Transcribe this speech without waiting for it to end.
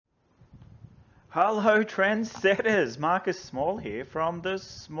Hello trendsetters, Marcus Small here from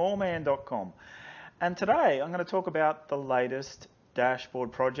thesmallman.com, and today I'm going to talk about the latest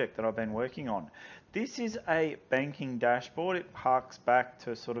dashboard project that I've been working on. This is a banking dashboard. It harks back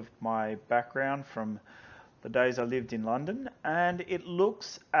to sort of my background from the days I lived in London, and it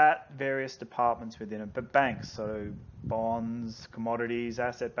looks at various departments within it, but banks, so bonds, commodities,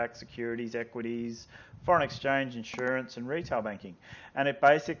 asset-backed securities, equities, foreign exchange, insurance, and retail banking. And it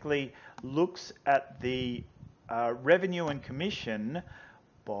basically looks at the revenue and commission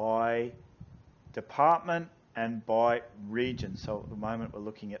by department and by region. So at the moment we're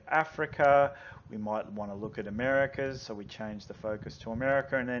looking at Africa, we might want to look at Americas, so we change the focus to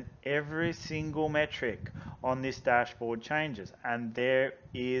America, and then every single metric on this dashboard changes, and there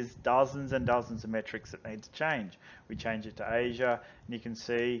is dozens and dozens of metrics that need to change. We change it to Asia, and you can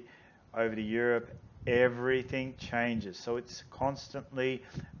see over to Europe, everything changes. So it's constantly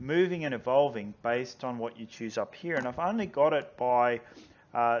moving and evolving based on what you choose up here, and I've only got it by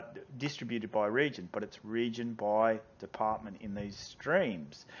distributed by region, but it's region by department in these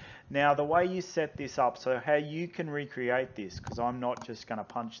streams. Now the way you set this up, so how you can recreate this, because I'm not just going to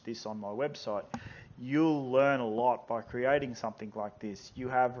punch this on my website, you'll learn a lot by creating something like this. You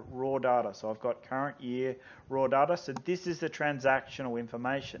have raw data, so I've got current year raw data, so this is the transactional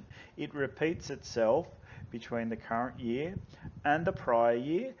information. It repeats itself between the current year and the prior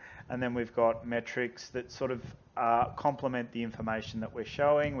year, and then we've got metrics that sort of complement the information that we're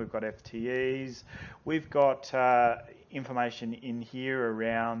showing. We've got FTEs, we've got information in here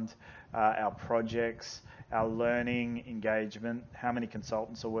around our projects, our learning engagement, how many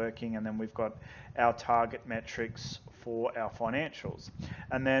consultants are working, and then we've got our target metrics for our financials.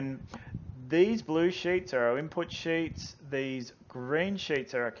 And then these blue sheets are our input sheets, these green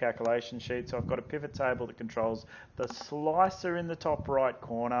sheets are our calculation sheets. So I've got a pivot table that controls the slicer in the top right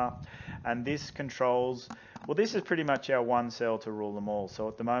corner, and this controls, well, this is pretty much our one cell to rule them all. So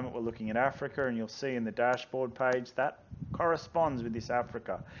at the moment we're looking at Africa, and you'll see in the dashboard page that corresponds with this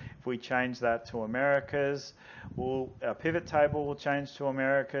Africa. If we change that to Americas, our pivot table will change to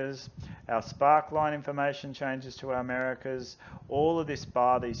Americas, our Sparkline information changes to our Americas, all of this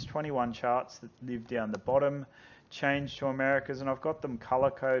bar, these 21 charts that live down the bottom, change to Americas, and I've got them color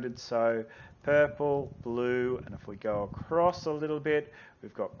coded, so purple, blue, and if we go across a little bit,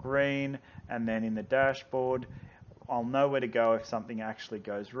 we've got green, and then in the dashboard, I'll know where to go if something actually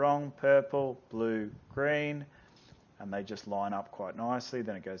goes wrong. Purple, blue, green, and they just line up quite nicely.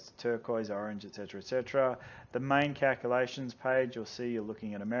 Then it goes to turquoise, orange, etc., etc. The main calculations page, you'll see you're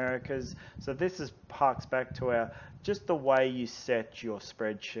looking at Americas. So this harks back to just the way you set your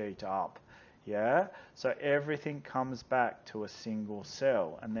spreadsheet up. Yeah, so everything comes back to a single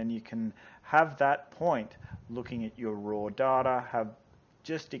cell, and then you can have that point looking at your raw data,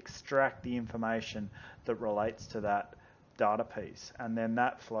 just extract the information that relates to that data piece, and then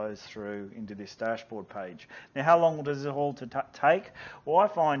that flows through into this dashboard page. Now, how long does it all take? Well, I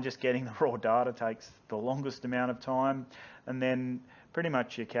find just getting the raw data takes the longest amount of time, and then pretty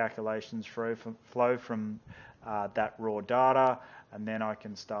much your calculations flow from that raw data, and then I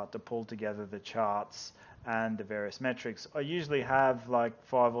can start to pull together the charts and the various metrics. I usually have like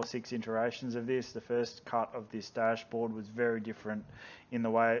 5 or 6 iterations of this. The first cut of this dashboard was very different in the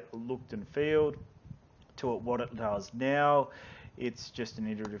way it looked and felt to what it does now. It's just an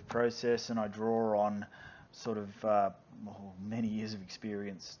iterative process, and I draw on sort of many years of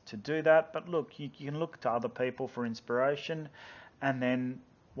experience to do that. But look, you can look to other people for inspiration, and then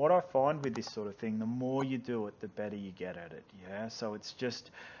what I find with this sort of thing, the more you do it, the better you get at it. Yeah, so it's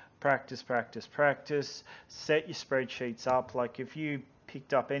just practice, practice, practice. Set your spreadsheets up. Like if you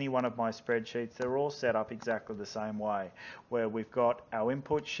picked up any one of my spreadsheets, they're all set up exactly the same way, where we've got our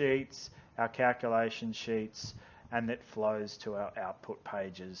input sheets, our calculation sheets, and it flows to our output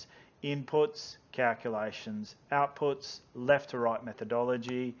pages. Inputs, calculations, outputs, left to right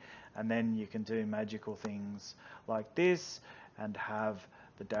methodology, and then you can do magical things like this and have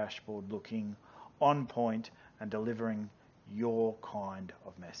the dashboard looking on point and delivering your kind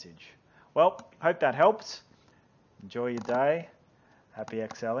of message. Well, hope that helps. Enjoy your day. Happy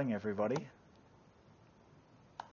excelling, everybody.